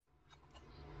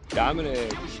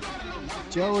Dominic,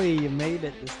 Joey, you made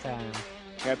it this time.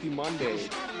 happy Monday.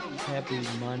 Happy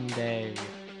Monday.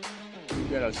 We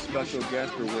got a special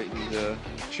guest we're waiting to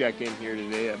check in here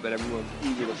today. I bet everyone's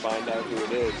eager to find out who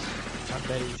it is. I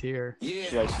bet he's here.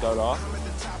 Should I start off?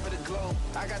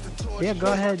 Yeah,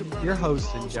 go ahead. You're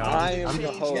hosting, Joe. I am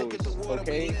the host,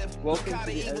 okay? Welcome to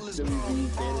the SWV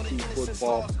Fantasy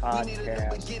Football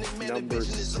Podcast, number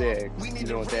 6. You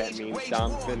know what that means.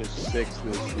 Dom finished 6th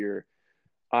this year.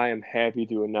 I am happy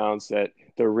to announce that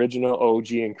the original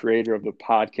OG and creator of the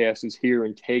podcast is here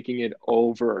and taking it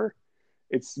over.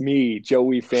 It's me,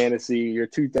 Joey Fantasy, your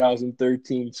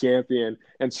 2013 champion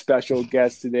and special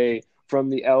guest today from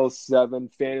the L7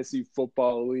 Fantasy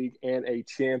Football League and a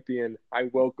champion. I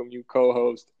welcome you,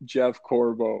 co-host Jeff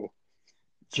Corbo.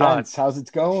 Gents, how's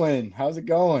it going? How's it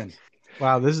going?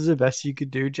 Wow, this is the best you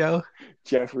could do, Joe?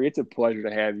 Jeffrey, it's a pleasure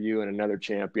to have you and another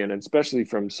champion, and especially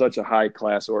from such a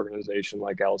high-class organization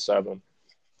like L7.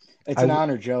 It's an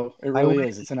honor, Joe. It really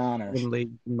is. It's an honor.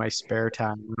 In my spare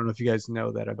time. I don't know if you guys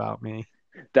know that about me.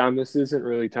 Dom, this isn't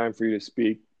really time for you to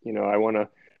speak. You know, I want to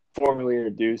formally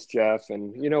introduce Jeff.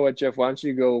 And you know what, Jeff, why don't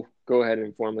you go ahead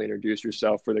and formally introduce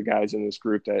yourself for the guys in this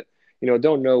group that, you know,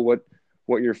 don't know what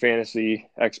your fantasy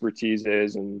expertise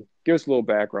is, and give us a little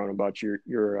background about your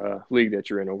league that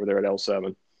you're in over there at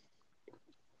L7.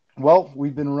 Well,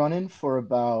 we've been running for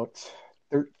about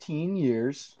 13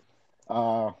 years.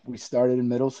 We started in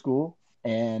middle school,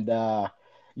 and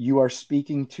you are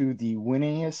speaking to the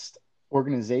winningest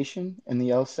organization in the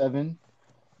L7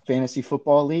 Fantasy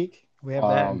Football League. We have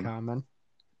that in common.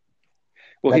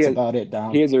 Well, that's about it,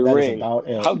 Dom. He has a ring.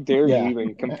 How dare you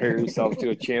even compare yourself to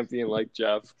a champion like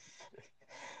Jeff?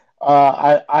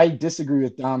 I disagree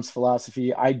with Dom's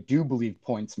philosophy. I do believe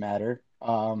points matter.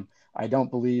 I don't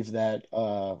believe that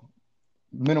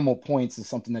minimal points is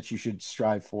something that you should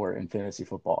strive for in fantasy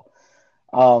football.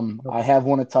 I have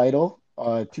won a title,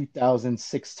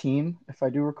 2016, if I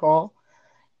do recall.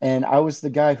 And I was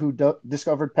the guy who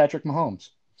discovered Patrick Mahomes.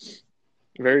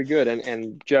 Very good.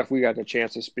 And Jeff, we got the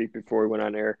chance to speak before we went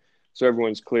on air. So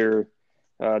everyone's clear.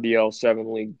 The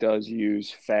L7 League does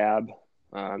use FAB.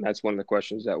 That's one of the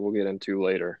questions that we'll get into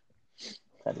later.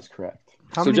 That is correct.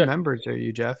 How many members are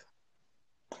you, Jeff?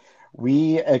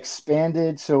 We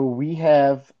expanded. So we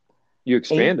have You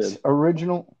expanded?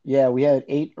 We had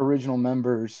 8 original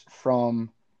members from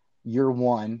year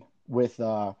 1 with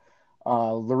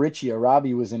Laricia.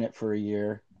 Robbie was in it for a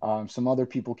year. Some other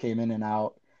people came in and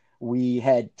out. We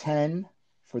had 10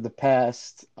 for the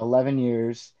past 11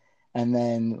 years. And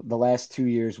then the last 2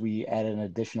 years, we added an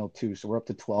additional 2. So we're up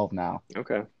to 12 now.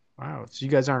 Okay. Wow. So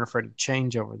you guys aren't afraid to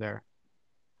change over there?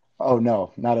 Oh,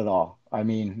 no, not at all. I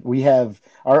mean,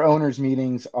 our owners'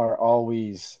 meetings are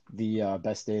always the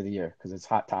best day of the year because it's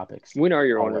hot topics. When are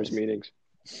your owners' meetings?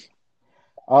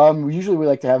 Usually we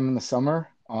like to have them in the summer.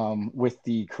 With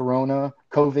the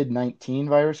COVID-19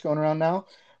 virus going around now,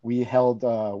 we followed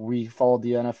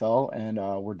the NFL, and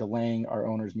we're delaying our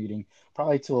owners' meeting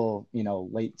probably till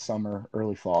late summer,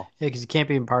 early fall. Yeah, because you can't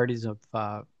be in parties of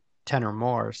 10 or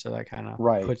more, so that kind of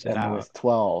puts it out. With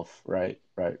 12, right.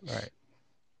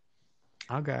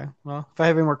 Okay. Well, if I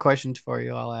have any more questions for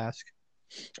you, I'll ask.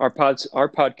 Our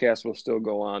podcast will still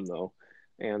go on though,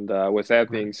 and with that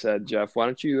being said, Jeff, why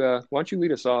don't you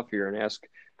lead us off here and ask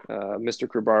Mr.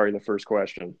 Krabari the first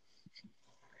question?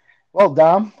 Well,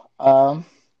 Dom,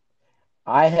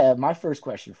 I have my first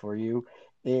question for you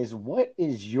is, what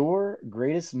is your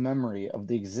greatest memory of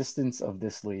the existence of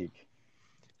this league?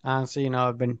 Honestly,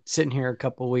 I've been sitting here a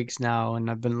couple of weeks now,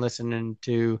 and I've been listening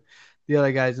to the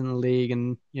other guys in the league,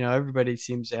 and everybody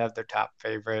seems to have their top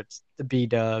favorites: the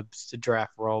B-dubs, the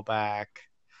draft rollback,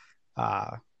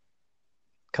 a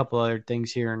couple other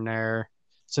things here and there,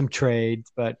 some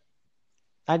trades. But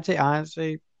I'd say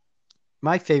honestly,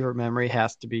 my favorite memory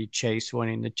has to be Chase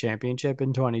winning the championship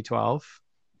in 2012.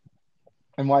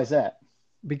 And why is that?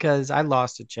 Because I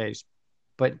lost to Chase,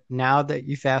 but now that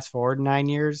you fast forward 9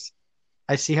 years,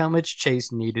 I see how much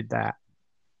Chase needed that.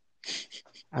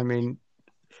 I mean,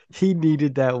 he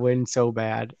needed that win so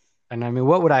bad. And I mean,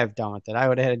 what would I have done with it? I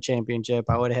would have had a championship.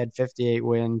 I would have had 58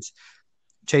 wins.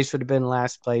 Chase would have been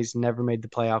last place, never made the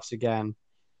playoffs again.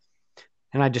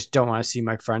 And I just don't want to see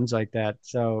my friends like that.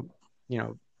 So,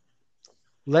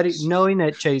 knowing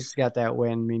that Chase got that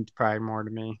win means probably more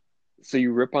to me. So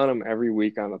you rip on him every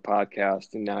week on the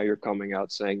podcast, and now you're coming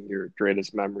out saying your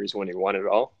greatest memories when he won it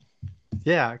all?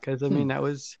 Yeah, because I mean that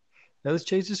was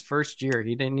Chase's first year.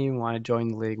 He didn't even want to join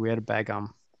the league. We had to beg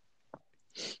him.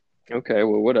 Okay,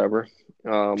 well, whatever.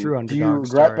 True underdog. Do you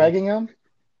regret begging him?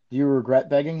 Do you regret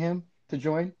begging him to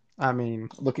join? I mean,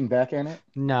 looking back at it,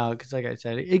 no, because like I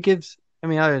said, it gives I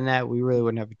mean, other than that, we really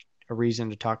wouldn't have a reason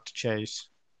to talk to Chase.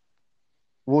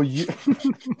 Well, you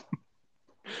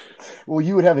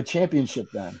would have a championship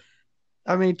then.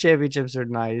 I mean, championships are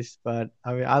nice, but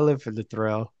I mean, I live for the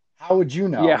thrill. How would you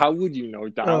know? Yeah, how would you know,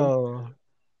 Dom? Oh,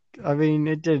 I mean,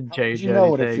 it didn't How would change you know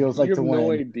what it anything. feels like You to have no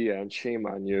win? idea, and shame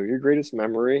on you. Your greatest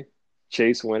memory,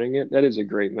 Chase winning it, that is a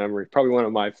great memory. Probably one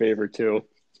of my favorite too.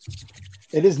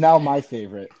 It is now my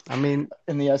favorite I mean,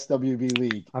 in the SWB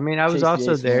league. I was Chase the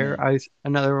also Ace there. winning.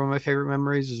 Another one of my favorite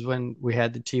memories is when we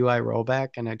had the TY rollback,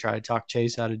 and I tried to talk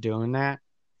Chase out of doing that,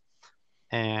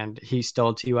 and he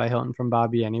stole TY Hilton from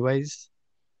Bobby anyways.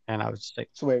 And I was just like,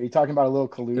 So wait, are you talking about a little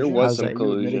collusion? There was was some like, Are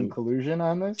you admitting collusion. collusion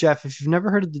on this? Jeff, if you've never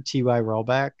heard of the TY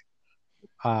rollback,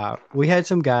 we had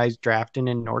some guys drafting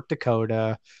in North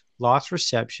Dakota, lost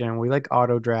reception. We like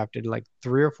auto drafted like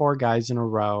 3 or 4 guys in a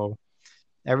row.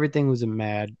 Everything was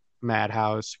a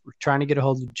madhouse. We're trying to get a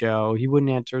hold of Joe. He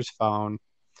wouldn't answer his phone.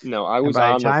 No, I And was by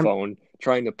the on the time phone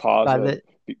trying to pause by it the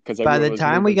because by everyone the was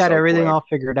time we moving got so everything quick. all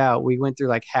figured out, we went through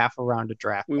like half a round of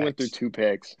draft We went through picks. 2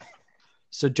 picks.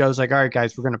 So Joe's like, all right,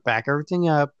 guys, we're gonna back everything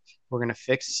up. We're gonna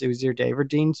fix it was either Dave or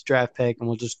Dean's draft pick, and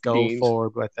we'll just go Dean's.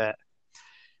 forward with it.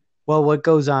 Well, what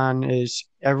goes on is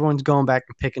everyone's going back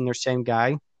and picking their same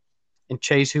guy. And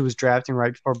Chase, who was drafting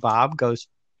right before Bob, goes,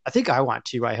 I think I want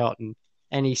T.Y. Hilton.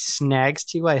 And he snags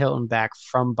T.Y. Hilton back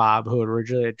from Bob, who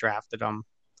originally had drafted him.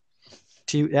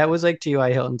 That was like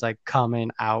T.Y. Hilton's like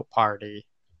coming out party.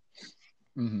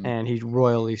 Mhm. And he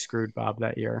royally screwed Bob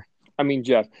that year. I mean,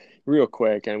 Jeff, real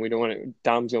quick, and we don't want to.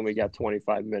 Dom's only got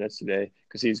 25 minutes today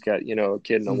because he's got a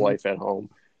kid and a Mhm. wife at home.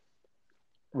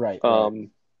 Right.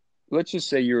 Let's just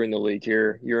say you're in the league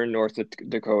here. You're in North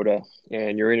Dakota,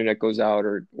 and your internet goes out,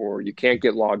 or you can't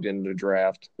get logged into the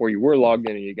draft, or you were logged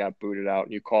in and you got booted out,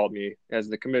 and you called me as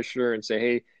the commissioner and say,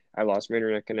 "Hey, I lost my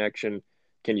internet connection.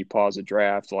 Can you pause the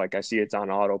draft? Like I see it's on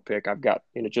auto pick. I've got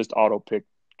just auto pick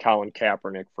Colin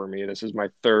Kaepernick for me. This is my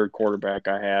 3rd quarterback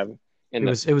I have in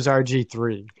It was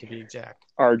RG3 to be exact.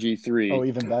 RG3. Oh,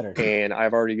 even better. And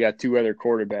I've already got 2 other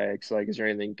quarterbacks. Like, is there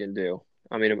anything you can do?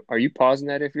 I mean, are you pausing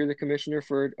that if you're the commissioner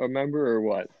for a member or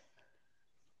what?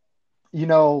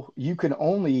 You can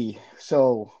only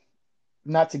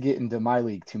not to get into my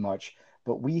league too much,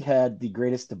 but we had the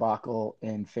greatest debacle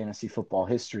in fantasy football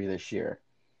history this year,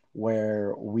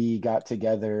 where we got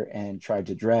together and tried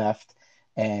to draft,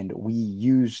 and we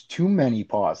used too many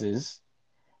pauses,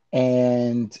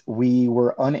 and we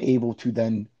were unable to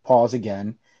then pause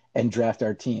again and draft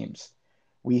our teams.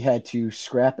 We had to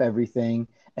scrap everything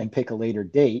and pick a later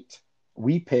date.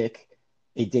 We pick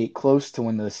a date close to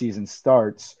when the season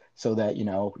starts so that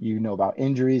about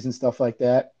injuries and stuff like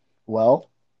that.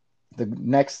 Well, the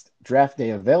next draft day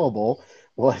available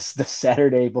was the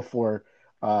Saturday before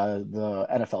the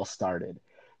NFL started.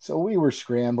 So we were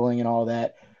scrambling and all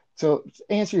that. So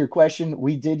to answer your question,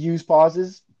 we did use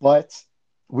pauses, but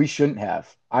we shouldn't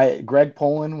have. Greg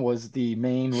Poland was the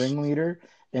main ringleader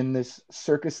in this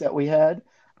circus that we had.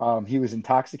 He was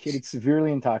intoxicated,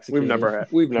 severely intoxicated. We've never had that.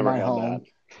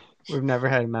 We've never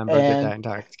had a member get that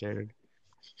intoxicated.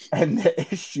 And the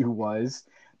issue was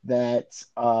that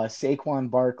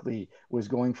Saquon Barkley was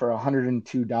going for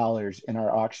 $102 in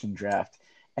our auction draft,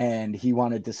 and he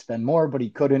wanted to spend more, but he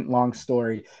couldn't. Long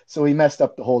story. So he messed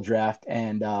up the whole draft,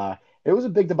 and it was a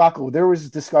big debacle. There was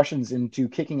discussions into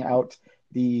kicking out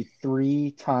the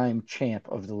 3-time champ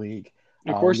of the league.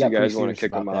 Of course, you guys want to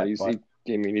kick him out. He's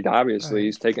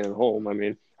taking it home. I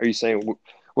mean, are you saying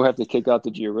we'll have to kick out the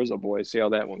Gio boys? See how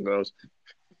that one goes.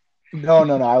 No.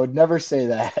 I would never say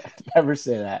that. Never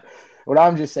say that. What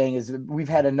I'm just saying is we've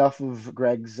had enough of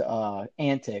Greg's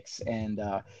antics, and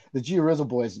the Gio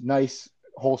boys, nice,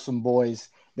 wholesome boys.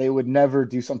 They would never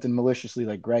do something maliciously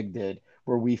like Greg did,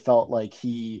 where we felt like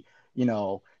he,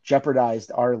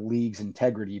 jeopardized our league's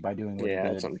integrity by doing what he did.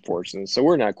 Yeah, it's unfortunate. So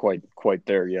we're not quite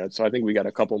there yet. So I think we got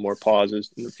a couple more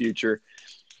pauses in the future.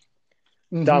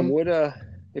 Mm-hmm. Dom,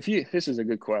 this is a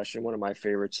good question, one of my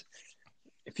favorites.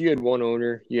 If you had one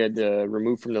owner you had to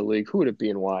remove from the league, who would it be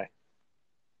and why?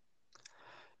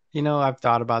 I've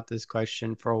thought about this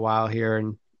question for a while here,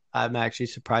 and I'm actually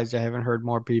surprised I haven't heard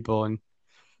more people. And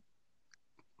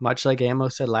much like Amo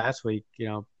said last week,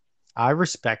 I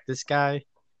respect this guy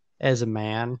as a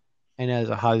man and as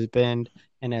a husband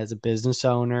and as a business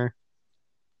owner.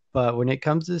 But when it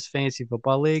comes to this fantasy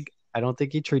football league, I don't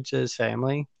think he treats his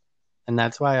family. And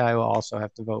that's why I will also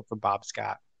have to vote for Bob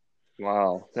Scott.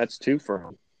 Wow, that's 2 for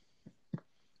him.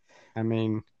 I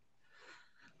mean,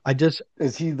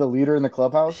 is he the leader in the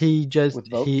clubhouse? He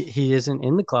isn't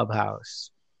in the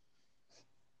clubhouse.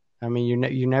 I mean,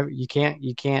 you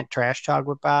can't trash talk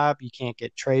with Bob. You can't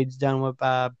get trades done with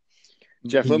Bob.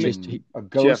 Jeff, He's let me just a Jeff,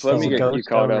 ghost let me he's a owner. get you ghost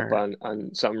caught up owner.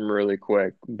 on something really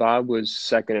quick. Bob was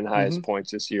second in highest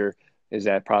points this year. Is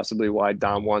that possibly why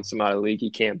Dom wants him out of the league?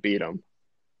 He can't beat him.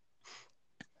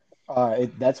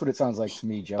 That's what it sounds like to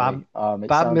me, Joey. It Bob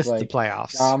sounds missed the like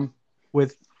playoffs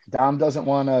with Dom doesn't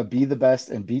want to be the best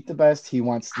and beat the best. He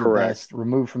wants the Correct. best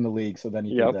removed from the league so then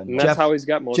he can Yep, then and that's win. how he's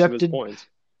got most of his points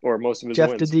or most of his Jeff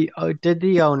wins. did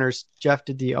the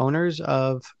owners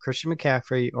of Christian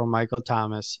McCaffrey or Michael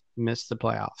Thomas miss the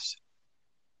playoffs?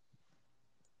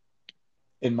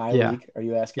 In my league, are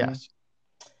you asking Yes.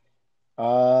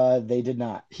 me? They did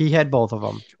not. He had both of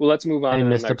them. Well, let's move on to the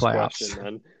missed next the playoffs. question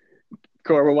then.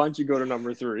 Cora, why don't you go to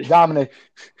number 3? Dominic,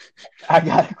 I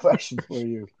got a question for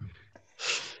you.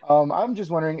 I'm just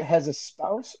wondering, has a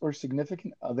spouse or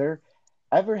significant other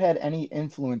ever had any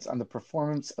influence on the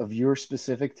performance of your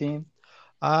specific team?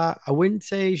 I wouldn't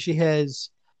say she has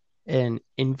an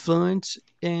influence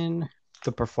in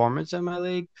the performance of my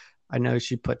league. I know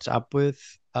she puts up with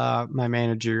my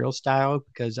managerial style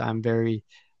because I'm very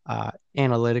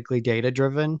analytically data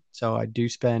driven. So I do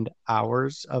spend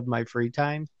hours of my free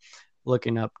time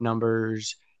looking up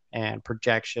numbers and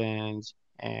projections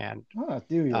and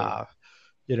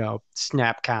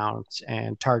snap counts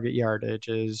and target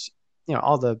yardages,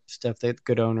 all the stuff that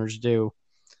good owners do.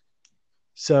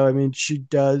 So I mean, she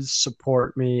does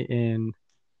support me in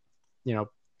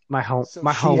my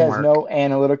homework. Has no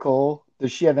analytical.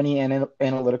 Does she have any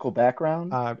analytical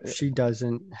background? She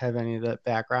doesn't have any of that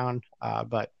background,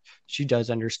 but she does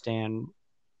understand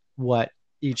what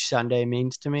each Sunday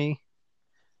means to me.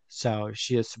 So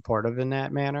she is supportive in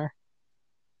that manner.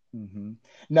 Mm-hmm.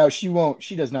 No, she won't.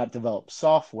 She does not develop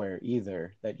software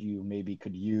either that you maybe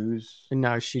could use.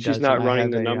 No, she's not running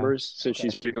the numbers since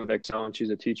she's speaking with Excel and she's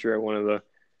a teacher at one of the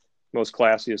most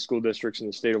classiest school districts in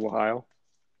the state of Ohio.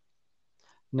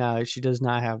 No, she does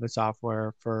not have a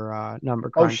software for number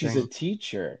crunching. Oh,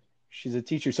 she's a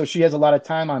teacher. So she has a lot of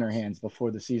time on her hands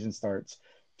before the season starts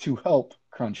to help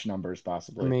crunch numbers,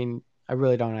 possibly. I mean, I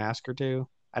really don't ask her to.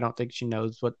 I don't think she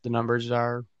knows what the numbers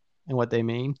are and what they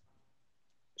mean.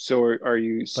 So are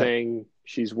you saying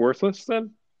she's worthless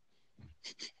then?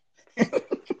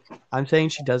 I'm saying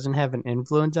she doesn't have an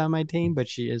influence on my team, but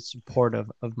she is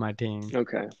supportive of my team.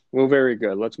 Okay. Well, very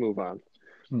good. Let's move on.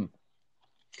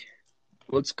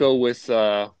 Let's go with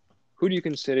who do you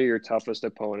consider your toughest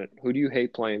opponent? Who do you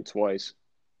hate playing twice?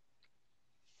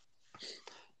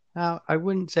 Now, I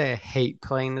wouldn't say I hate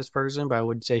playing this person, but I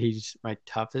would say he's my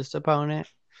toughest opponent.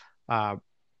 I'd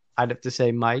have to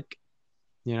say Mike,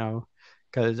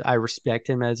 because I respect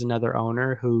him as another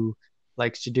owner who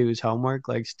likes to do his homework,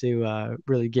 likes to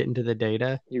really get into the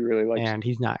data. He really likes, and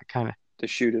he's not to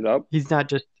shoot it up. He's not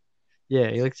just,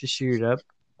 he likes to shoot it up.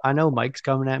 I know Mike's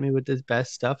coming at me with his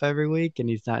best stuff every week, and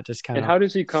he's not just kind of. And how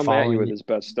does he come at you with his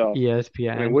best stuff?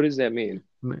 ESPN. I mean, what does that mean?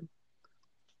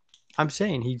 I'm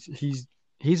saying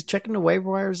he's checking the waiver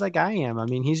wires like I am. I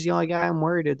mean, he's the only guy I'm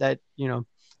worried that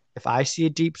if I see a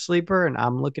deep sleeper and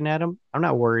I'm looking at him, I'm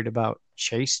not worried about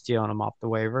Chase stealing him off the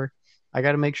waiver. I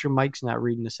got to make sure Mike's not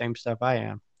reading the same stuff I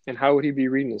am. And how would he be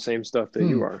reading the same stuff that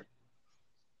you are?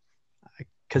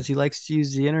 Because he likes to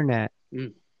use the internet.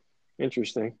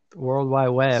 Interesting. The World Wide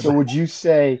Web. So would you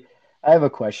say, I have a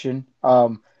question.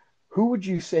 Who would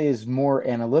you say is more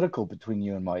analytical between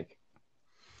you and Mike?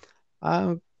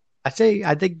 I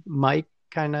think Mike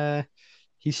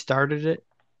he started it.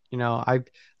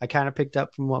 I kind of picked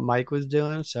up from what Mike was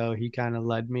doing, so he kind of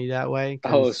led me that way.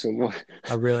 Oh, so what?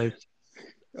 I really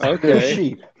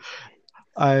okay.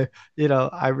 I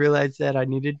realized that I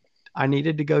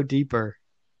needed to go deeper.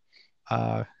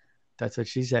 That's what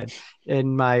she said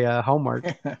in my homework.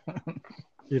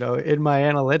 In my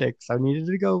analytics, I need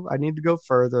to go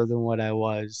further than what I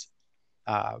was.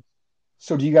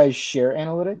 So do you guys share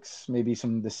analytics? Maybe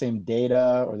the same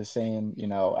data or the same,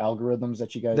 algorithms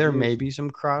that you guys There use? may be some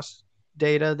cross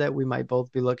data that we might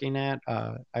both be looking at.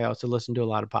 I also listen to a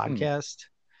lot of podcasts.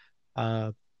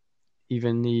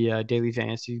 Even the Daily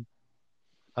Fantasy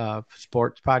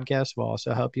sports podcast will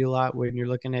also help you a lot when you're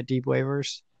looking at deep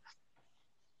waivers.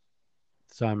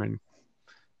 So, I mean,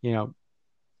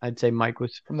 I'd say Mike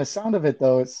was... From the sound of it,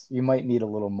 though, you might need a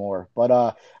little more.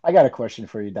 But I got a question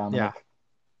for you, Dominic. Yeah.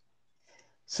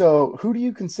 So, who do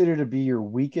you consider to be your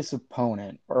weakest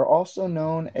opponent, or also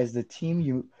known as the team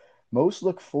you most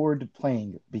look forward to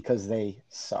playing because they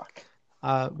suck?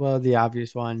 Well, the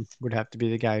obvious one would have to be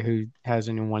the guy who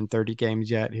hasn't even won 30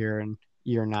 games yet here in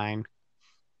year 9,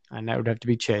 and that would have to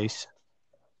be Chase.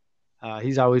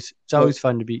 It's always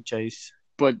fun to beat Chase.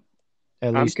 But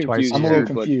at least twice. I'm a little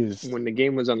confused. But when the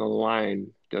game was on the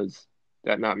line, does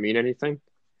that not mean anything?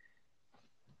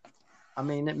 I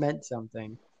mean, it meant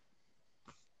something.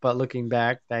 But looking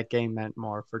back, that game meant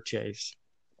more for Chase.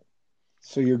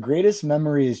 So your greatest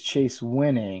memory is Chase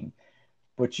winning,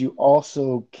 but you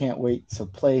also can't wait to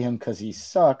play him because he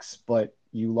sucks, but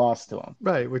you lost to him.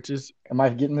 Right, which is Am I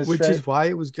getting this which straight? is why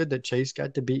it was good that Chase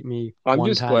got to beat me I'm one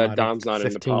just time glad out Dom's of not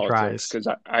into 15 politics tries.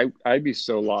 because I'd be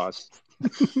so lost.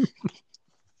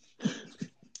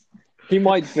 He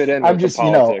might fit in I'm with just, the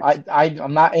politics.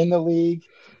 I'm not in the league.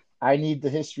 I need the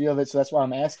history of it, so that's why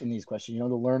I'm asking these questions,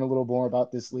 to learn a little more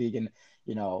about this league. And,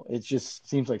 it just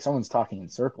seems like someone's talking in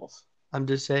circles. I'm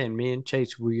just saying, me and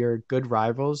Chase, we are good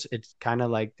rivals. It's kind of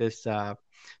like this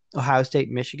Ohio State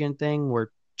Michigan thing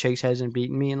where Chase hasn't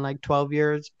beaten me in like 12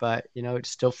 years, but it's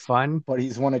still fun. But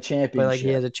he's won a championship. But like he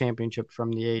has a championship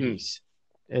from the 80s.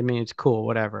 I mean, it's cool,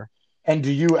 whatever. And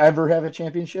do you ever have a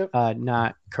championship?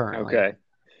 Not currently.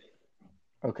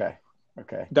 Okay.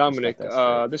 Dominic,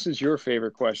 this is your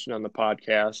favorite question on the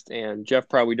podcast, and Jeff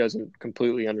probably doesn't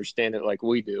completely understand it like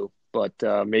we do, but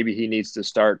maybe he needs to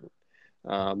start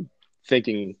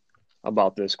thinking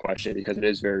about this question because it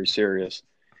is very serious.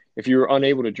 If you were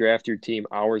unable to draft your team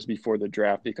hours before the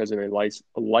draft because of a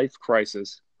life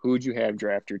crisis, who would you have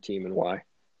draft your team and why?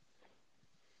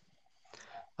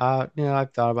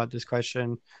 I've thought about this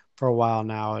question for a while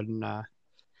now, and I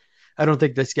don't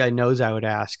think this guy knows I would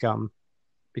ask him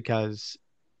because,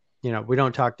 we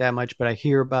don't talk that much, but I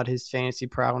hear about his fantasy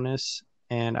prowess,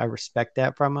 and I respect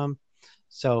that from him.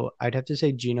 So I'd have to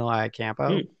say Gino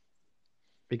Iacampo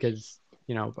because,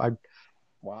 I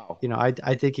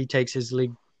think he takes his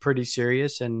league pretty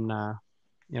serious, and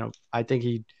I think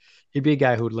he'd be a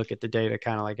guy who would look at the data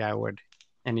kind of like I would,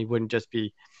 and he wouldn't just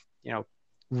be,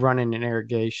 running an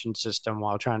irrigation system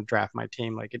while trying to draft my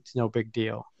team. Like it's no big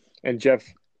deal. And Jeff,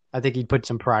 I think he'd put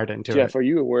some pride into it. Jeff, are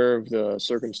you aware of the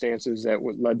circumstances that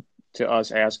led to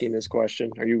us asking this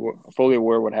question? Are you fully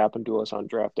aware of what happened to us on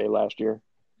draft day last year?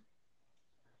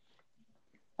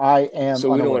 I am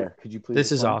unaware. Could you please?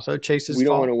 This is also Chase's fault. We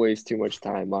don't want to waste too much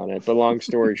time on it. But long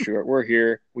story short, we're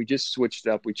here. We just switched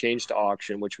up. We changed to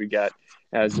auction, which we got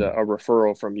as a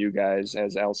referral from you guys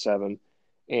as L7.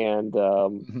 And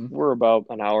we're about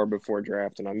an hour before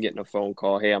draft, and I'm getting a phone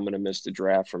call. Hey, I'm going to miss the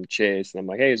draft from Chase. And I'm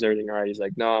like, hey, is everything all right? He's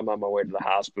like, no, I'm on my way to the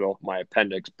hospital. My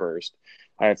appendix burst.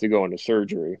 I have to go into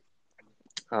surgery.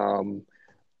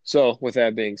 So with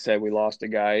that being said, we lost a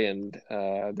guy, and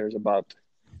there's about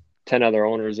 10 other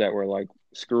owners that were like,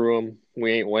 screw him.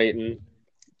 We ain't waiting.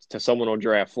 Someone will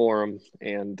draft for him.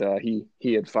 And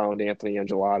he had found Anthony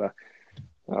Angelata,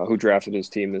 who drafted his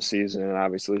team this season. And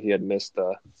obviously he had missed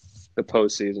the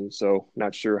postseason, so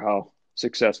not sure how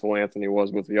successful Anthony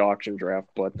was with the auction draft,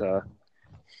 but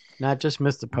not just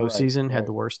missed the postseason, had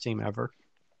the worst team ever.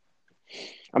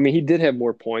 I mean, he did have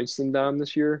more points than Dom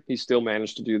this year. He still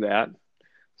managed to do that.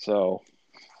 So,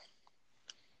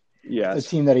 yes. The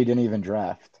team that he didn't even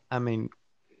draft. I mean,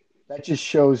 that just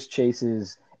shows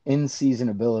Chase's in-season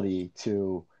ability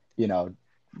to,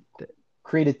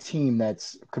 create a team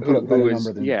that's could put a better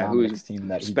number than Dominic's team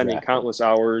that he spending drafted. Countless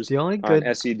hours on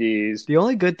SEDs. The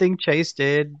only good thing Chase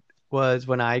did was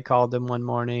when I called him one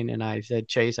morning and I said,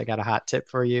 Chase, I got a hot tip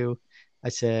for you. I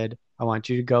said, I want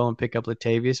you to go and pick up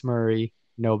Latavius Murray.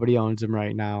 Nobody owns him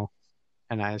right now.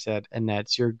 And I said, and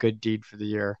that's your good deed for the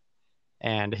year.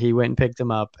 And he went and picked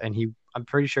him up, and I'm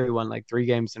pretty sure he won like 3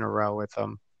 games in a row with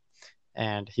him.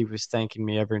 And he was thanking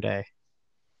me every day.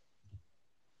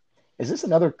 Is this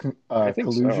another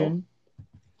collusion? So.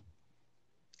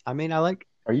 I mean, Are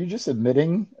you just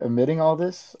admitting all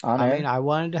this on air? I mean, I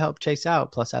wanted to help Chase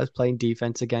out. Plus, I was playing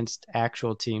defense against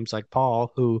actual teams like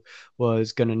Paul, who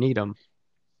was going to need him.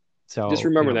 So just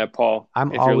remember that, Paul. I'm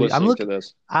listening to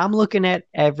this. I'm looking at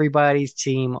everybody's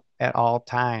team at all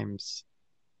times.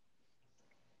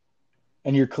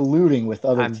 And you're colluding with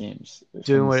other teams.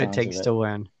 Doing what it takes to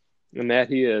win. And that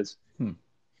he is.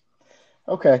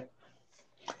 Okay.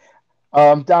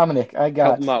 Dominic, I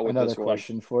got another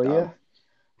question for you.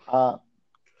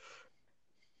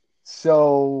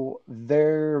 So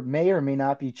there may or may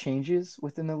not be changes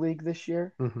within the league this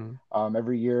year. Mm-hmm.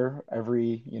 Every year,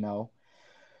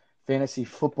 fantasy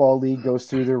football league goes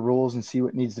through their rules and see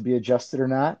what needs to be adjusted or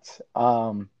not.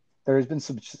 There has been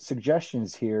some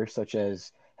suggestions here, such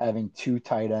as having 2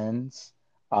 tight ends,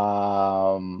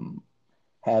 having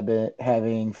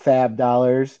fab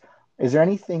dollars. Is there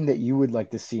anything that you would like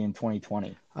to see in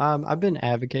 2020? I've been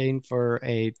advocating for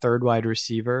a 3rd wide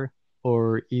receiver,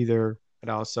 or either but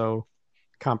also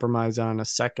compromise on a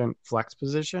 2nd flex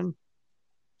position.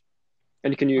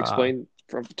 And can you explain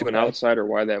to an outsider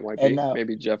why that might be?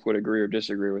 Maybe Jeff would agree or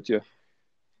disagree with you.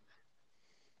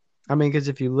 I mean, because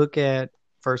if you look at,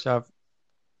 first off,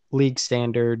 league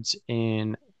standards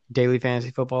in daily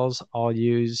fantasy footballs, all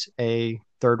use a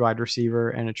third wide receiver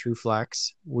and a true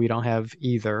flex. We don't have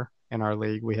either in our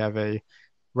league. We have a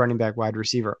running back wide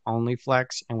receiver only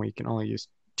flex, and we can only use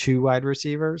 2 wide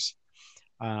receivers.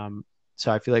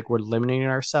 So I feel like we're limiting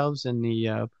ourselves in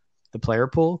the player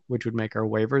pool, which would make our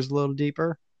waivers a little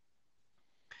deeper.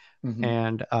 Mhm.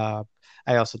 And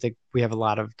I also think we have a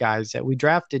lot of guys that we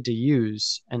drafted to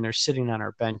use, and they're sitting on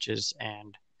our benches.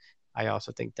 And I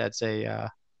also think that's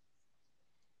a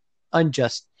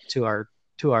unjust to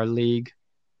our league.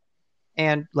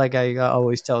 And like I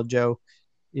always tell Joe,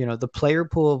 the player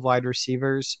pool of wide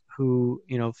receivers who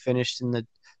finished in the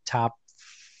top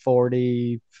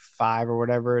 45 or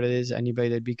whatever it is, anybody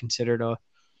that'd be considered a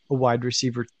wide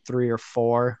receiver 3 or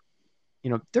 4,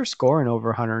 they're scoring over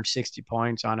 160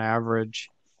 points on average.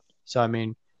 So I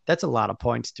mean, that's a lot of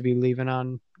points to be leaving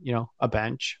on a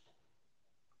bench.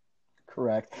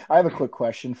 Correct. I have a quick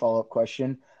question, follow-up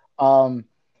question.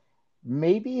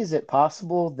 Maybe is it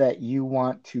possible that you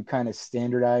want to kind of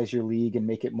standardize your league and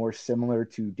make it more similar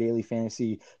to daily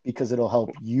fantasy because it'll help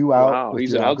you out Wow, with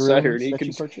he's your an outsider, and algorithms that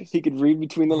you purchase? he could read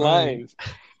between the Right. lines.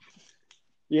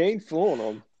 You ain't fooling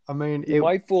him. I mean, He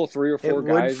might fool 3 or 4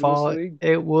 guys in this league.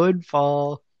 It would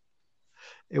fall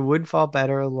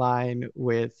better in line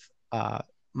with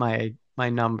my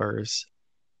numbers.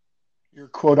 Your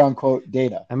quote unquote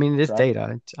data. I mean, it's correct?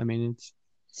 data.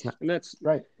 It's not And that's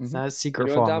Right. it's Mhm. not a secret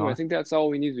Dom, formula. I think that's all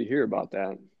we need to hear about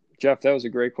that. Jeff, that was a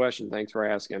great question. Thanks for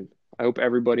asking. I hope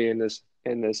everybody in this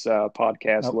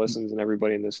podcast Nope. listens, and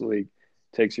everybody in this league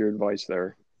takes your advice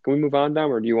there. Can we move on,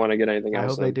 Dom, or do you want to get anything I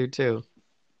else hope they in? do too.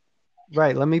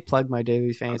 Right. Let me plug my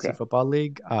daily fantasy Okay. football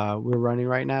league. We're running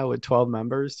right now with 12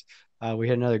 members. We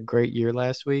had another great year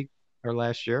last year.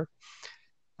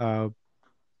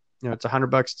 It's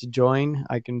 $100 to join.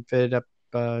 I can fit it up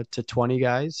to 20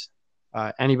 guys.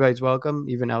 Anybody's welcome,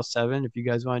 even L7 if you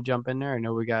guys want to jump in there. I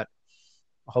know we got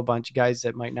a whole bunch of guys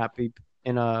that might not be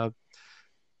in a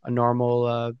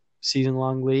normal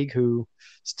season-long league who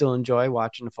still enjoy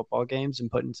watching the football games and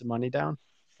putting some money down.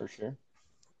 For sure.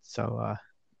 So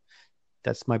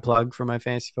that's my plug for my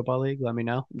fantasy football league. Let me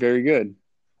know. Very good.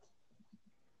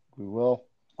 We will.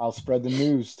 I'll spread the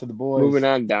news to the boys. Moving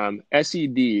on, Dom.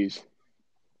 SEDs.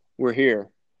 We're here.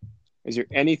 Is there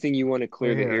anything you want to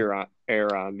clear the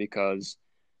air on? Because,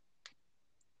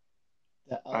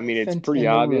 I mean, it's pretty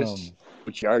obvious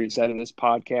what you already said in this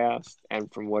podcast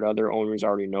and from what other owners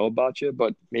already know about you,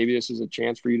 but maybe this is a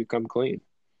chance for you to come clean.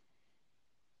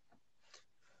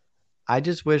 I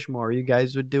just wish more of you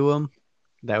guys would do them.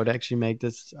 That would actually make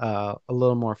this a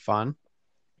little more fun.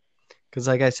 Because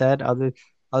like I said, other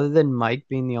than Mike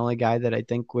being the only guy that I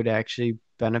think would actually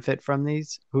benefit from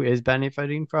these, who is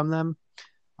benefiting from them,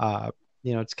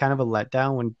 it's kind of a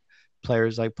letdown when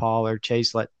players like Paul or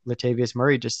Chase let Latavius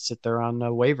Murray just sit there on the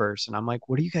waivers. And I'm like,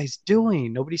 what are you guys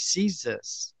doing? Nobody sees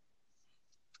this.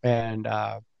 And,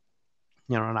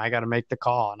 and I got to make the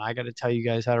call, and I got to tell you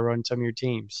guys how to run some of your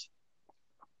teams.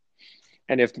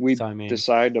 And if we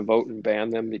decide to vote and ban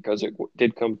them, because it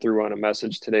did come through on a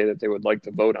message today that they would like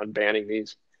to vote on banning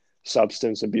these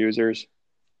substance abusers,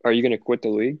 are you going to quit the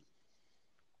league?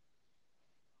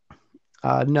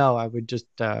 No, I would just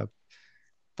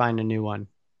find a new one.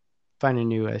 Find a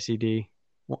new SED,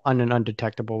 an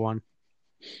undetectable one.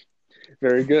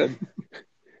 Very good.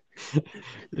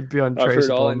 It'd be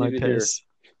untraceable in my piss.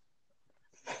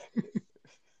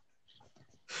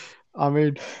 I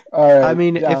mean,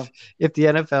 yeah. if the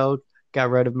NFL got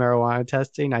rid of marijuana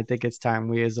testing, I think it's time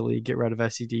we as a league get rid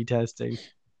of SED testing.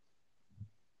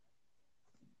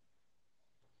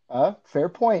 Fair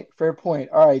point.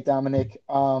 All right, Dominic.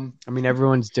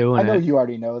 Everyone's doing it. I know you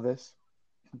already know this,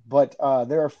 but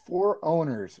there are 4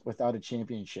 owners without a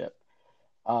championship.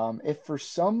 If for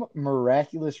some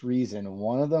miraculous reason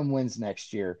one of them wins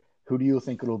next year, who do you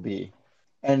think it'll be?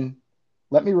 And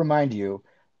let me remind you,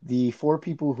 the 4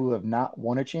 people who have not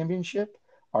won a championship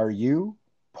are you,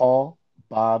 Paul,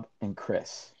 Bob, and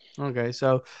Chris. Okay,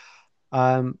 so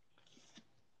the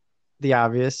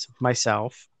obvious,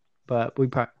 myself, but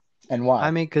and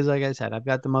why? Because like I said, I've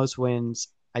got the most wins.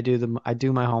 I do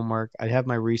my homework. I have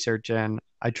my research in.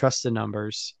 I trust the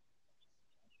numbers.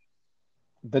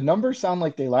 The numbers sound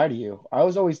like they lie to you. I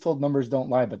was always told numbers don't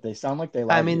lie, but they sound like they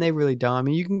lie. They really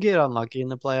don't. You can get unlucky in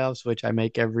the playoffs, which I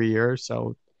make every year.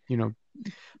 So,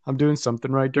 I'm doing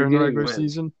something right during the regular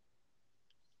season.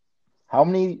 How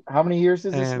many years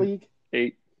is this league?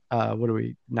 8. What are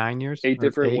we? 9 years? 8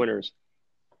 different winners.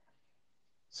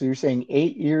 So you're saying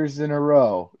 8 years in a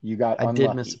row you got unlucky. I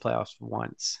did miss the playoffs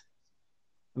once.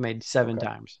 I made 7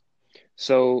 times.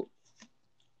 So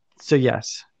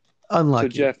yes, unlucky. So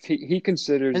Jeff, he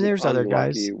considers and there's other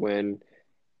guys when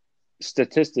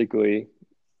statistically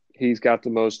he's got the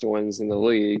most wins in the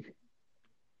league.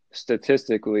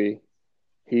 Statistically,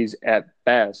 he's at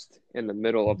best in the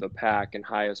middle of the pack and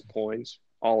highest points,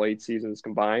 all 8 seasons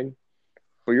combined.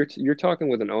 But you're talking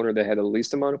with an owner that had the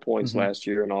least amount of points last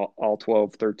year in all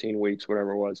 12, 13 weeks,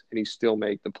 whatever it was, and he still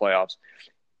made the playoffs.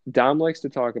 Dom likes to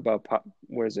talk about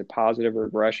positive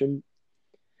regression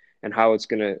and how he's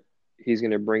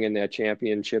gonna bring in that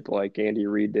championship like Andy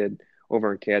Reid did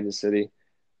over in Kansas City.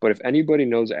 But if anybody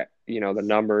knows, the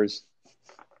numbers,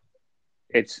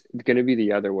 it's going to be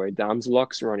the other way. Dom's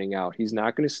luck's running out. He's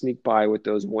not going to sneak by with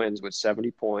those wins with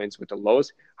 70 points with the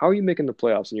lowest. How are you making the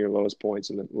playoffs in your lowest points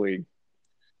in the league?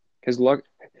 His luck's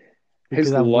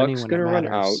going to run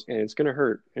out, and it's going to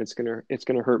hurt. And it's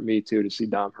going to hurt me too to see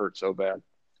Dom hurt so bad.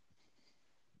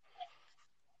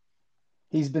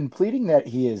 He's been pleading that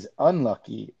he is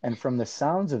unlucky, and from the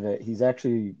sounds of it, he's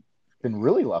actually been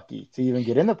really lucky to even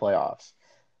get in the playoffs.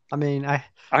 I mean,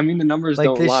 the numbers like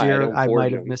don't this lie. year, I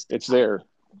might have missed. It's there.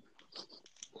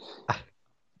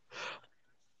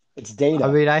 It's data.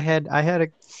 I mean, I had a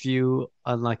few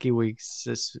unlucky weeks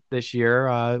this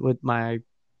year with my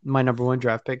number 1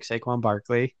 draft pick, Saquon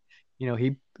Barkley.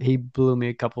 He blew me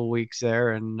a couple weeks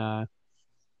there, and I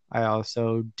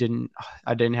also didn't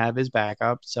have his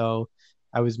backup, so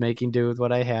I was making do with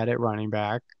what I had at running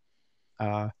back.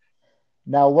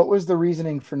 Now, what was the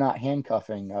reasoning for not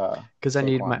handcuffing? Because I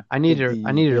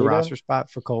needed a roster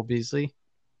spot for Cole Beasley.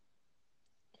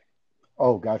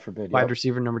 Oh, God forbid! Wide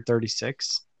receiver number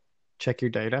 36. Check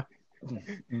your data.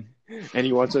 And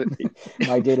he wants it.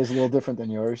 My data is a little different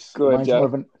than yours. Go ahead,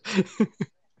 Jeff.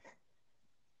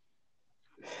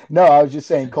 No, I was just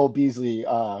saying Cole Beasley.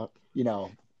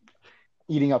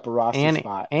 Eating up a roster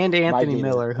spot. And Anthony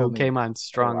Miller, who came on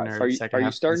strong there. Are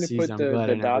you starting to put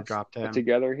the dots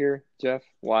together here, Jeff?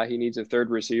 Why he needs a third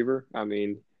receiver? I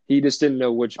mean, he just didn't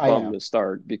know which bum to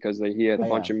start because he had a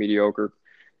bunch of mediocre.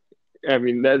 I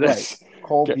mean, that's right.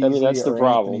 Cole Beasley that's the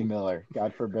problem. Anthony Miller.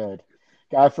 God forbid.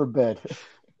 God forbid.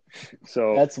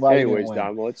 So, that's why. Anyways,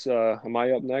 Dom, let's. Am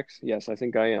I up next? Yes, I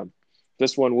think I am.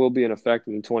 This one will be in effect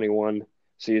in the 21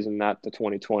 season, not the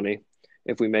 2020.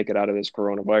 If we make it out of this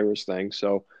coronavirus thing.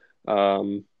 So,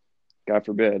 God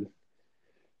forbid.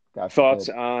 Thoughts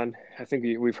on, I think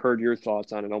we've heard your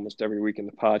thoughts on it almost every week in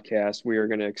the podcast. We are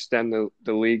going to extend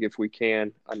the league if we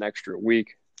can an extra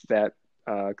week, that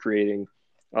creating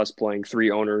us playing 3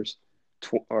 owners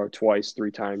twice, 3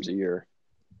 times a year.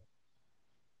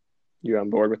 You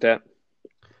on board with that?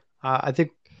 I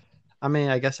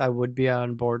guess I would be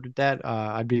on board with that.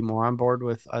 I'd be more on board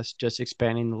with us just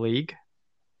expanding the league.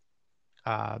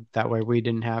 That way we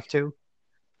didn't have to.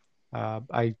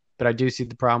 But I do see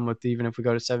the problem with, even if we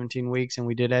go to 17 weeks and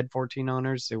we did add 14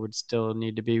 owners, there would still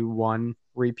need to be 1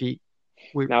 repeat.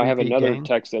 Now I have another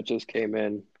text that just came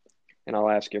in, and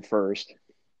I'll ask you first.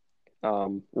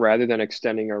 Rather than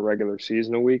extending our regular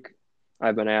season a week,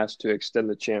 I've been asked to extend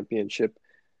the championship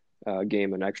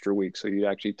game an extra week. So you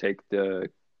actually take the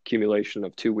accumulation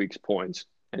of 2 weeks' points.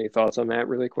 Any thoughts on that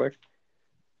really quick?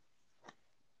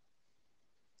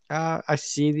 I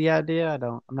see the idea.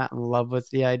 I'm not in love with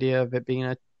the idea of it being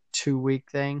a 2-week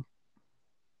thing.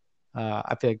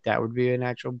 I feel like that would be an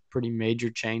actual pretty major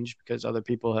change because other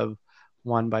people have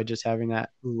won by just having that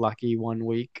lucky 1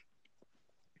 week.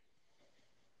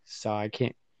 So I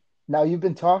can't. Now, you've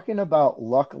been talking about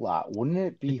luck a lot. Wouldn't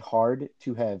it be hard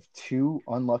to have 2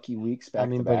 unlucky weeks back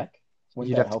to back?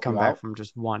 You'd have to come back from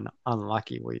just 1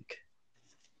 unlucky week.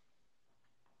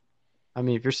 I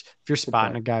mean, if you're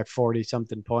spotting a guy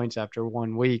 40-something points after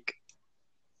 1 week,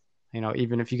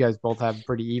 even if you guys both have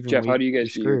pretty even. Jeff, how do you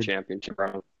guys do your championship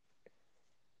round?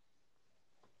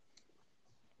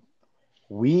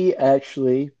 We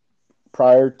actually,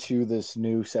 prior to this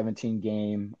new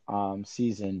 17-game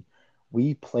season,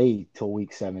 we play till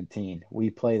week 17. We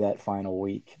play that final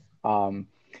week.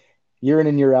 Year in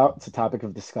and year out, it's a topic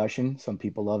of discussion. Some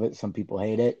people love it. Some people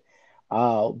hate it.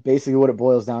 Basically, what it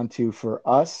boils down to for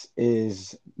us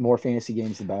is more fantasy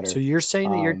games, the better. So you're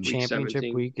saying that your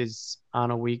championship week is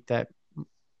on a week that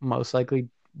most likely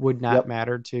would not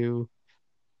matter to,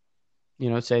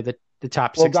 say the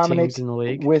top 6 teams in the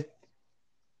league?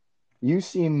 You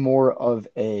seem more of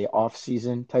a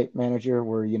off-season type manager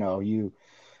where, you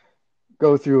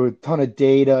go through a ton of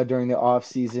data during the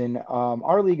off-season.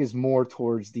 Our league is more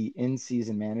towards the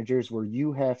in-season managers where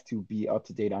you have to be up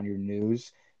to date on your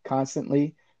news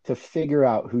constantly to figure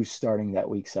out who's starting that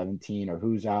week 17 or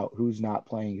who's out, who's not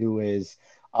playing, who is.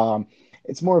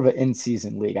 It's more of an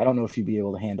in-season league. I don't know if you'd be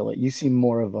able to handle it. You seem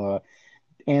more of a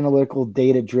analytical,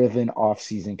 data-driven,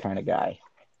 off-season kind of guy.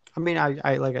 I mean,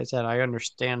 I like I said, I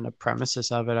understand the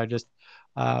premises of it. I just,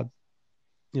 I've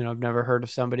never heard of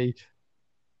somebody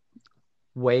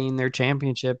weighing their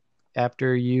championship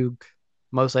after you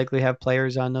most likely have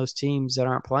players on those teams that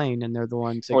aren't playing, and they're the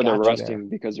ones that Or they're got you there. resting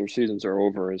because their seasons are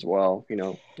over as well.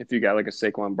 If you got like a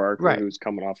Saquon Barkley Right. who's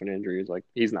coming off an injury,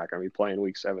 he's not going to be playing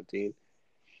week 17.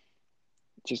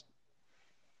 Just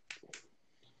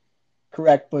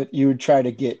correct, but you would try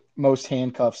to get most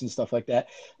handcuffs and stuff like that.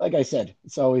 Like I said,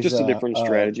 it's always just a different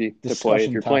strategy to play.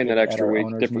 If you're playing that extra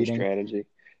week, different strategy.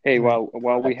 Hey, while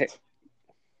we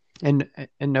and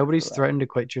nobody's threatened to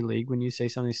quit your league when you say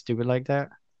something stupid like that.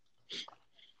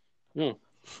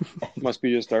 Must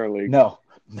be just our league. No,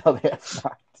 that's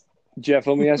not. Jeff,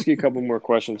 let me ask you a couple more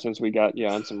questions since we got you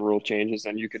on some rule changes,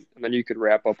 and then you could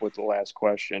wrap up with the last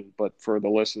question. But for the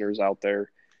listeners out there,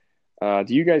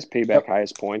 do you guys pay back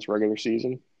highest points regular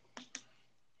season?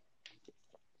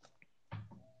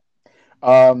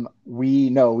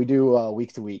 We do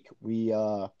week to week. We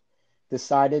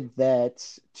decided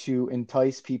that to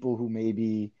entice people who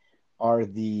maybe are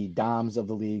the doms of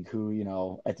the league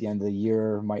who, at the end of the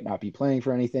year might not be playing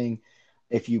for anything.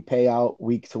 If you pay out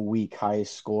week to week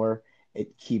highest score,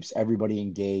 it keeps everybody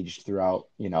engaged throughout,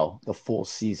 the full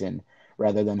season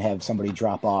rather than have somebody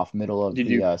drop off middle of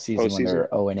the season when they're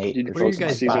 0-8. Did you post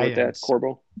season with that,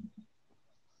 Corbo?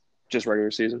 Just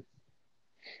regular season?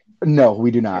 No,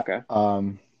 we do not.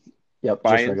 Okay. Yep,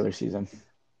 just regular season.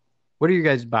 What are you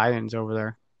guys buy-ins over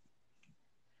there?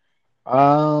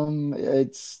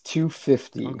 It's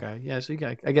 $250. Okay, yeah. So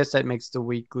I guess that makes the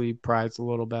weekly prize a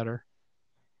little better.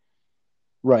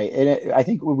 Right, and I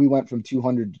think we went from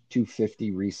 200 to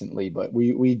 250 recently, but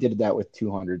we did that with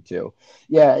 200 too.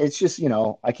 Yeah, it's just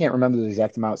I can't remember the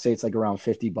exact amount. Say it's like around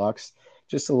 $50.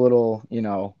 Just a little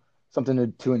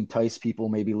something to entice people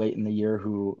maybe late in the year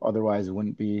who otherwise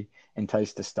wouldn't be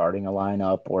enticed to starting a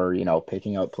lineup or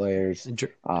picking out players.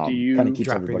 Kind of keeps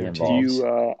everybody involved. Do you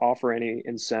offer any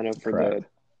incentive for the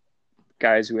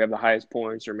guys who have the highest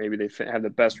points, or maybe they have the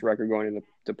best record going into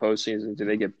the postseason? Do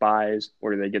they get buys,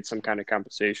 or do they get some kind of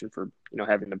compensation for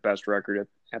having the best record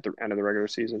at the end of the regular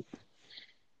season?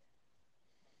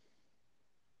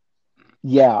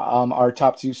 Yeah, our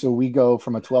top two. So we go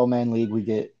from a 12-man league. We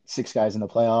get 6 guys in the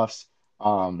playoffs.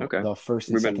 Okay. The first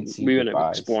and second seed. We've been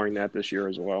exploring that this year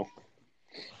as well.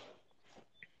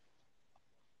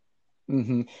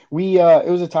 Mm-hmm.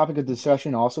 It was a topic of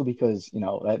discussion also because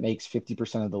that makes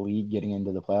 50% of the league getting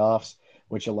into the playoffs,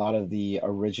 which a lot of the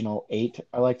original 8,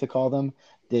 I like to call them,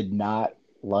 did not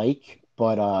like.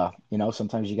 But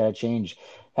sometimes you got to change.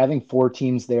 Having 4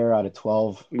 teams there out of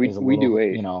 12 is a little, do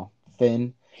 8.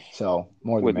 Thin. So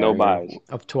more than with no buys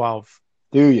of 12.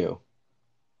 Do you?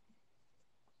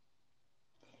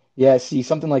 Yeah, see,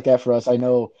 something like that for us, I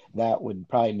know that would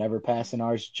probably never pass in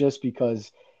ours just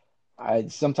because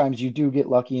sometimes you do get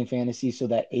lucky in fantasy, so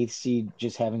that 8th seed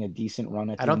just having a decent run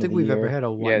at the end of the year. I don't think we've ever had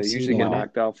a 1 seed. Yeah, they usually get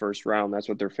knocked out first round. That's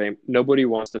what they're famous. Nobody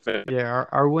wants to finish. Yeah,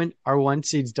 our 1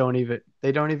 seeds don't even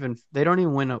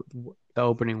win the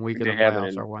opening week of the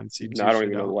playoffs. Our 1 seeds. No, I don't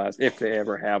even know the last if they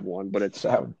ever have one, but it's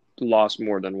lost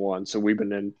more than one. So we've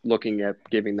been looking at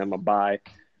giving them a bye.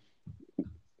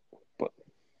 But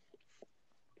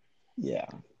yeah,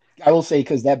 I will say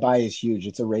because that bye is huge.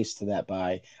 It's a race to that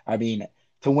bye. I mean,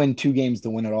 to win 2 games to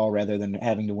win it all rather than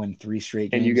having to win 3 straight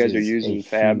games. And you guys are using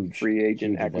FAB free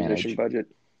agent acquisition budget?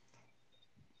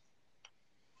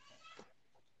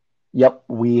 Yep.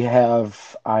 We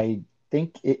have, I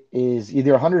think it is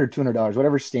either $100 or $200,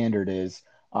 whatever standard is.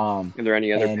 Are there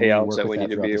any other payouts that we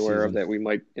need to be aware of that we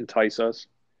might entice us?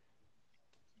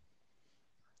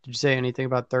 Did you say anything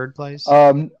about third place?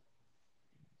 So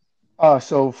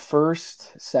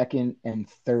first, second, and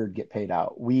third get paid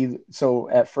out. So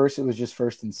at first it was just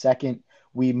first and second.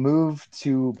 We moved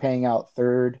to paying out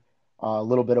third, a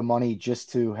little bit of money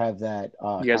just to have that.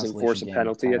 You guys enforce a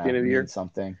penalty at the end of the year?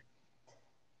 Something.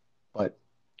 But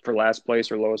for last place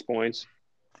or lowest points?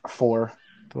 For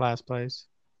last place.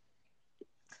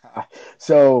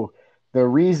 So the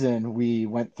reason we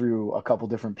went through a couple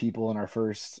different people in our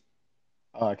first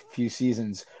few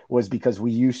seasons was because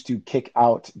we used to kick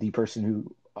out the person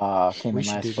who came in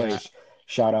last place.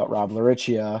 Shout out Rob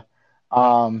Laricia.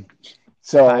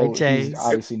 So he's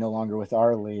obviously no longer with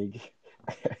our league.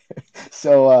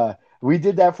 So we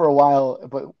did that for a while,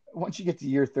 but once you get to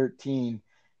year 13,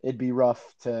 it'd be rough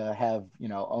to have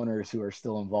owners who are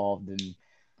still involved in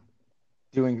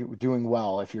doing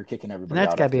well if you're kicking everybody out.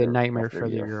 And that's got to be a nightmare for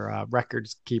your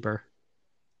records keeper.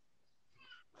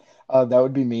 That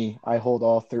would be me. I hold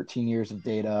all 13 years of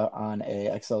data on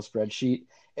a Excel spreadsheet.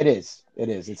 It is.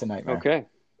 It's a nightmare. Okay.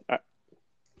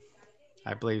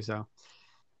 I believe so.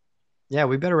 Yeah,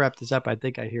 we better wrap this up. I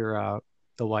think I hear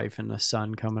the wife and the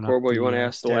son coming up. Corbo, you want to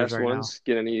ask the last ones?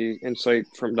 Get any insight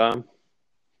from Dom?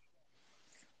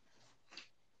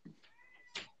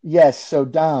 Yes. So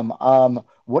Dom,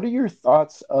 what are your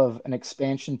thoughts of an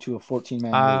expansion to a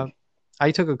 14-man Uh, league?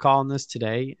 I took a call on this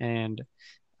today, and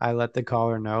I let the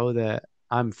caller know that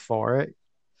I'm for it.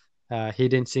 He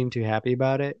didn't seem too happy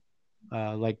about it,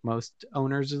 like most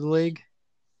owners of the league.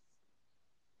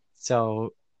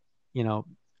 So, you know,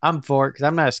 I'm for it because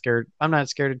I'm not scared. I'm not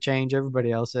scared of change.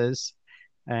 Everybody else is.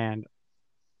 And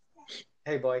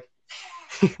hey, boy,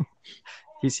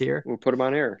 he's here. We'll put him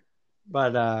on air.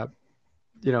 But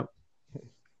you know,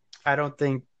 I don't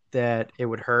think that it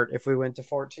would hurt if we went to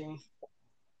 14.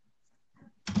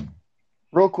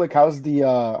 Real quick, how's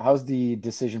the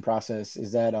decision process?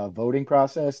 Is that a voting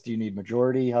process? Do you need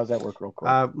majority? How's that work real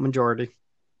quick? Majority.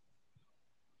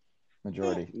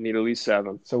 Majority. You need at least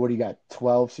 7. So what do you got?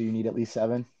 12, so you need at least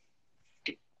 7?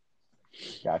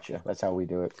 Gotcha. That's how we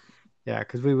do it. Yeah,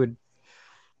 because we're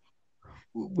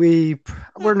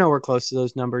nowhere close to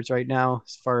those numbers right now.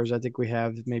 As far as I think we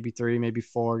have maybe 3, maybe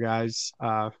 4 guys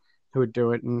who would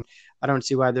do it, and I don't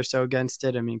see why they're so against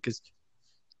it. I mean, because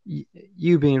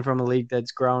you being from a league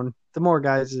that's grown, the more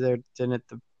guys that are in it,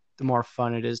 the more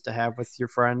fun it is to have with your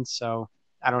friends. So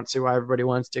I don't see why everybody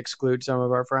wants to exclude some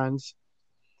of our friends.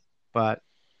 But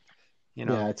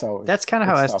Yeah, that's kind of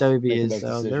how tough SWB making is, those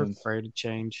though. They're decisions. afraid of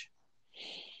change.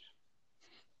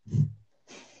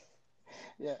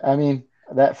 Yeah, I mean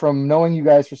that from knowing you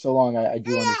guys for so long, I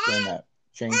do understand that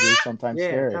change is sometimes Yeah,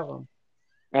 scary. tell them.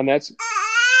 And that's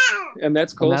And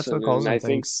that's Colson. what Colson And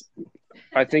thinks.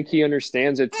 I think he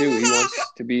understands it too. He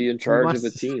wants to be in charge of the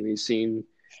wants to- team. He's seen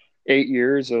 8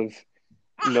 years of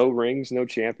no rings, no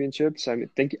championships. I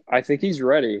think he's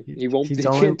ready. He won't. He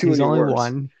can't do he's any only worse.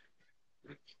 one.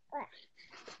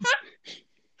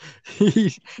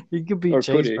 he could beat Or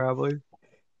Chase could he? probably.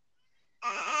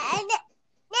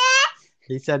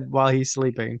 He said while he's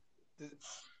sleeping.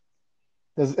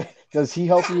 Does he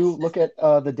help you look at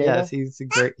the data? Yes,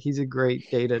 he's a great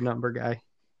data number guy.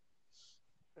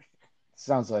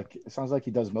 Sounds like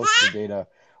he does most of the data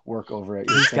work over at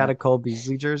your He's got a camp. Cole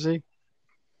Beasley jersey.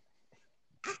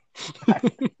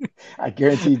 I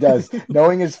guarantee he does.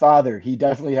 Knowing his father, he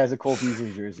definitely has a Cole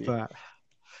Beasley jersey. But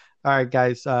all right,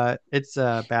 guys, it's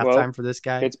bath time for this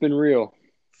guy. It's been real.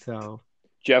 So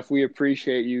Jeff, we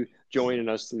appreciate you joining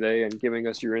us today and giving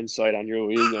us your insight on your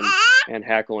league and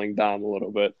hackling Dom a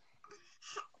little bit.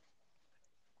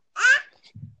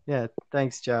 yeah,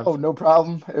 thanks, Jeff. Oh, no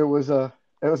problem. It was a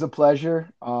pleasure.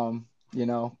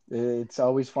 It's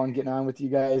always fun getting on with you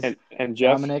guys. And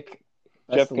Jeff, Dominic,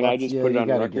 can I just put it on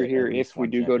record here? If we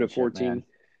do go to 14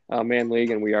 man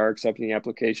league and we are accepting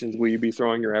applications, will you be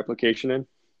throwing your application in?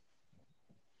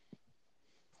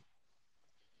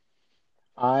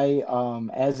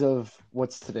 As of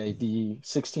what's today, the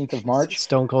 16th of March,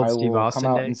 Stone Cold I Steve will Austin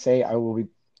come out Day. and say I will be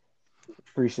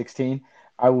 316.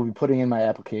 I will be putting in my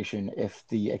application if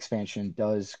the expansion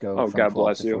does go from God 12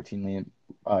 bless to you. 14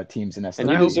 teams in SWB. And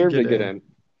you deserve to get in.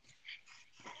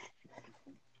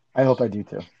 I hope I do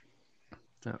too.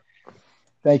 Yeah.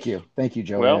 Thank you,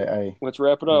 Joe. Well, let's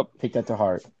wrap it up. Take that to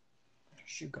heart.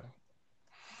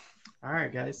 All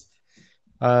right, guys.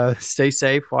 Stay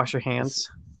safe. Wash your hands.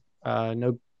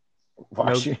 No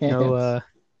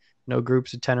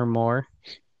groups of 10 or more.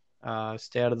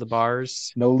 Stay out of the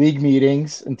bars. No league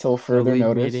meetings until further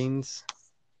notice. Meetings.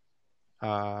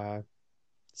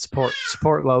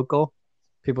 Support local.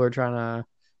 People are trying to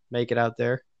make it out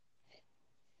there.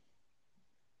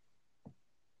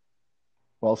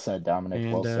 Well said, Dominic.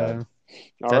 And, well said.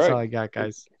 That's all I got,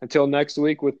 guys. Until next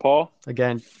week with Paul.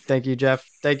 Again, thank you, Jeff.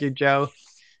 Thank you, Joe.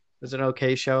 It was an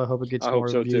okay show. I hope it gets more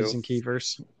so views too. and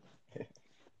keepers.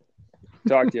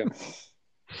 Talk to you.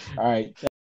 All right.